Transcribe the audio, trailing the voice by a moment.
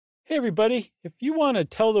Hey everybody, if you want to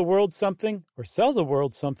tell the world something or sell the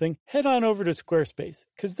world something, head on over to Squarespace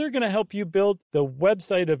because they're going to help you build the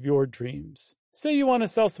website of your dreams. Say you want to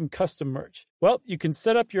sell some custom merch. Well, you can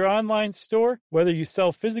set up your online store, whether you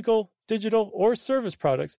sell physical, digital, or service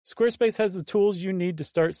products. Squarespace has the tools you need to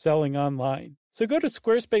start selling online. So go to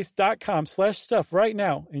squarespace.com/stuff right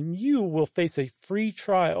now and you will face a free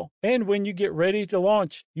trial. And when you get ready to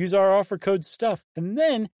launch, use our offer code STUFF and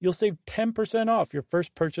then you'll save 10% off your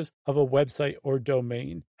first purchase of a website or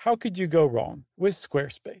domain. How could you go wrong with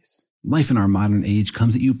Squarespace? Life in our modern age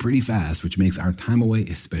comes at you pretty fast, which makes our time away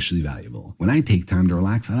especially valuable. When I take time to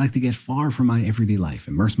relax, I like to get far from my everyday life,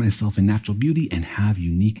 immerse myself in natural beauty, and have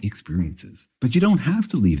unique experiences. But you don't have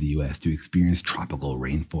to leave the U.S. to experience tropical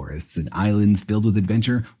rainforests and islands filled with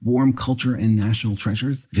adventure, warm culture, and national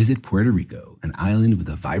treasures. Visit Puerto Rico, an island with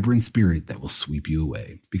a vibrant spirit that will sweep you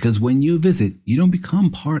away. Because when you visit, you don't become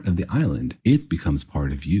part of the island, it becomes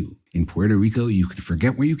part of you. In Puerto Rico, you can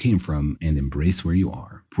forget where you came from and embrace where you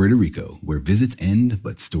are. Puerto Rico, where visits end,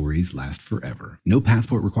 but stories last forever. No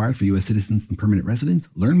passport required for U.S. citizens and permanent residents.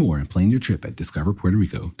 Learn more and plan your trip at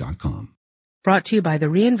discoverpuertorico.com. Brought to you by the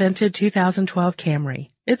reinvented 2012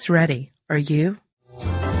 Camry. It's ready. Are you?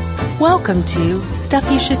 Welcome to Stuff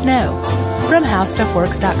You Should Know from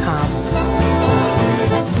HowStuffWorks.com.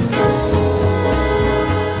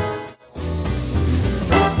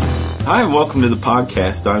 Hi, and welcome to the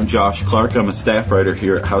podcast. I'm Josh Clark. I'm a staff writer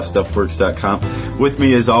here at HowStuffWorks.com. With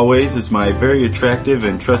me, as always, is my very attractive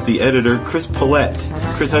and trusty editor, Chris Pollette.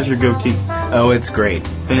 Chris, how's your goatee? Oh, it's great.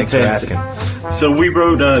 Thanks for asking. So we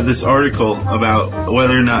wrote this article about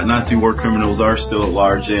whether or not Nazi war criminals are still at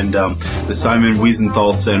large, and the Simon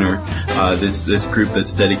Wiesenthal Center, this group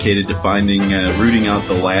that's dedicated to finding, rooting out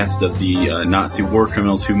the last of the Nazi war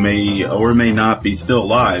criminals who may or may not be still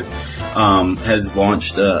alive, has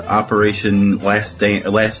launched Operation Last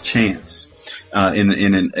Chance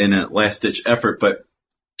in a last-ditch effort. But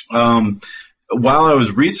while I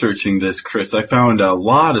was researching this, Chris, I found a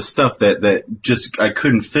lot of stuff that just I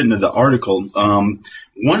couldn't fit into the article.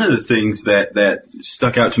 One of the things that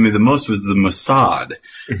stuck out to me the most was the Mossad.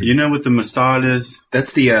 Mm-hmm. You know what the Mossad is?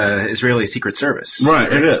 That's the Israeli Secret Service.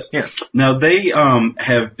 Right, it is. Yeah. Now, they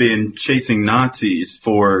have been chasing Nazis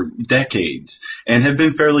for decades and have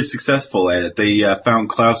been fairly successful at it. They found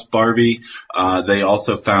Klaus Barbie. They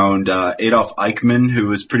also found Adolf Eichmann, who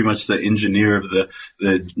was pretty much the engineer of the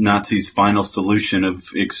Nazis' final solution of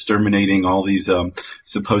exterminating all these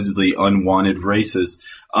supposedly unwanted races.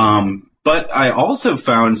 But I also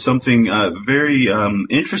found something very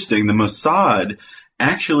interesting. The Mossad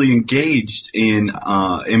actually engaged in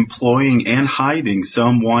employing and hiding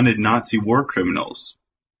some wanted Nazi war criminals,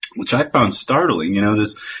 which I found startling. You know,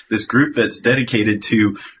 this group that's dedicated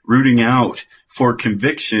to rooting out for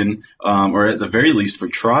conviction, or at the very least for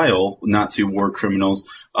trial, Nazi war criminals,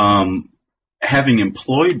 having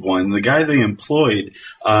employed one. The guy they employed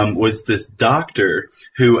was this doctor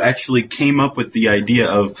who actually came up with the idea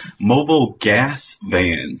of mobile gas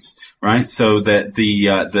vans, right? So that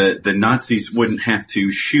the Nazis wouldn't have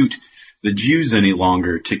to shoot the Jews any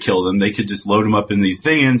longer to kill them. They could just load them up in these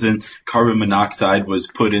vans, and carbon monoxide was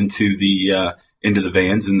put into the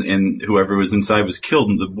vans, and whoever was inside was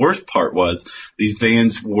killed. And the worst part was these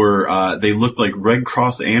vans were they looked like Red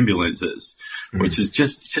Cross ambulances, which is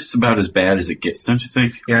just about as bad as it gets, don't you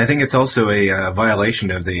think? Yeah, I think it's also a violation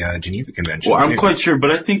of the Geneva Convention. Well, I'm quite sure, but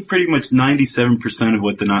I think pretty much 97% of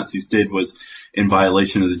what the Nazis did was in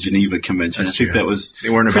violation of the Geneva Convention. That's I think true. that was they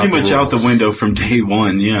weren't pretty about much out the window from day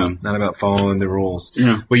one, yeah. Not about following the rules.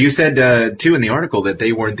 Yeah. Well, you said, too, in the article that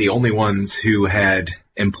they weren't the only ones who had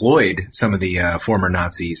employed some of the former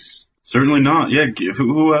Nazis. Certainly not. Yeah.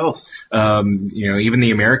 Who else? Even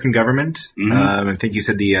the American government. Mm-hmm. I think you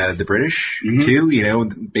said the British too. You know,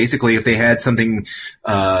 basically, if they had something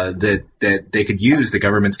that they could use, the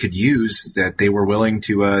governments could use, that they were willing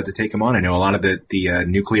to take them on. I know a lot of the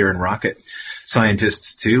nuclear and rocket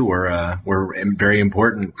scientists too were very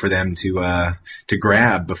important for them to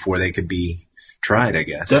grab before they could be tried, I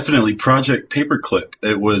guess. Definitely. Project Paperclip.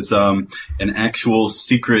 It was an actual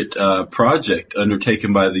secret project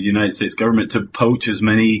undertaken by the United States government to poach as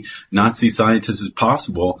many Nazi scientists as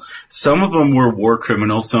possible. Some of them were war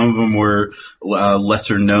criminals. Some of them were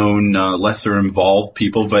lesser known, lesser involved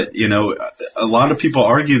people. But, you know, a lot of people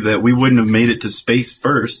argue that we wouldn't have made it to space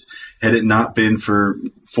first had it not been for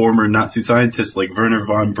former Nazi scientists like Wernher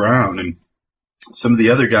von Braun and some of the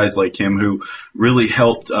other guys like him who really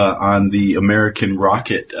helped on the American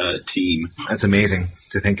rocket team. That's amazing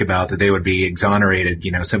to think about, that they would be exonerated,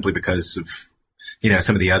 you know, simply because of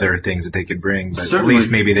some of the other things that they could bring, but Certainly. at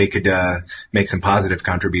least maybe they could make some positive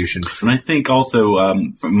contributions. And I think also,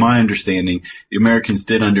 from my understanding, the Americans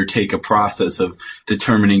did undertake a process of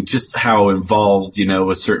determining just how involved,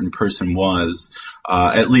 a certain person was.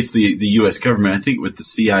 At least the U.S. government. I think with the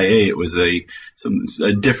CIA, it was a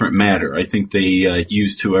different matter. I think they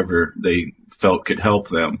used whoever they felt could help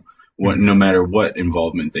them, no matter what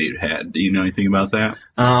involvement they had. Do you know anything about that?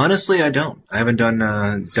 Honestly, I don't. I haven't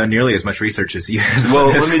done nearly as much research as you have. Well,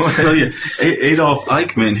 let me tell you, Adolf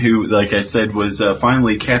Eichmann, who, like I said, was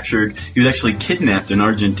finally captured. He was actually kidnapped in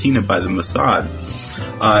Argentina by the Mossad.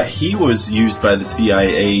 He was used by the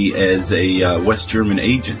CIA as a West German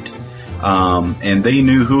agent. And they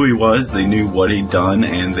knew who he was, they knew what he'd done,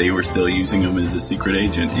 and they were still using him as a secret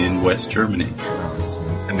agent in West Germany. That's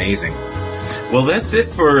amazing. Well, that's it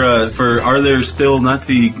for Are There Still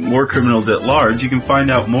Nazi War Criminals at Large? You can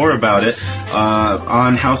find out more about it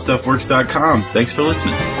on HowStuffWorks.com. Thanks for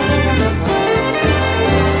listening.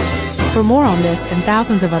 For more on this and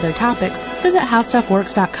thousands of other topics, visit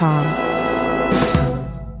HowStuffWorks.com.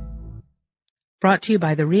 Brought to you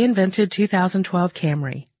by the reinvented 2012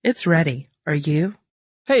 Camry. It's ready. Are you?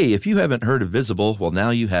 Hey, if you haven't heard of Visible, well, now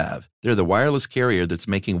you have. They're the wireless carrier that's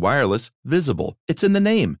making wireless visible. It's in the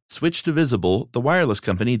name. Switch to Visible, the wireless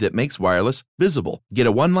company that makes wireless visible. Get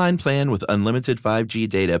a one-line plan with unlimited 5G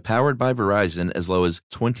data powered by Verizon as low as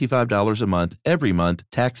 $25 a month, every month,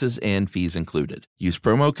 taxes and fees included. Use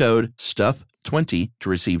promo code STUFF20 to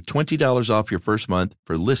receive $20 off your first month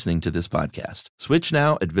for listening to this podcast. Switch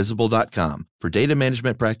now at Visible.com. For data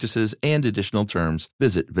management practices and additional terms,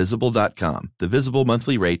 visit Visible.com. The Visible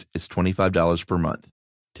monthly rate is $25 per month.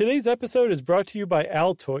 Today's episode is brought to you by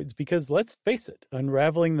Altoids because, let's face it,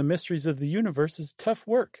 unraveling the mysteries of the universe is tough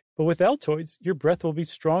work. But with Altoids, your breath will be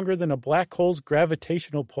stronger than a black hole's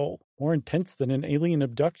gravitational pull, more intense than an alien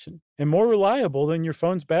abduction, and more reliable than your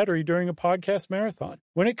phone's battery during a podcast marathon.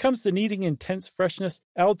 When it comes to needing intense freshness,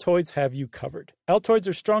 Altoids have you covered. Altoids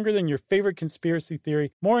are stronger than your favorite conspiracy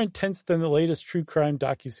theory, more intense than the latest true crime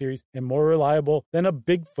docuseries, and more reliable than a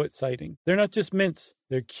Bigfoot sighting. They're not just mints,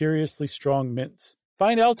 they're curiously strong mints.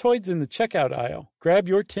 Find Altoids in the checkout aisle. Grab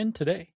your tin today.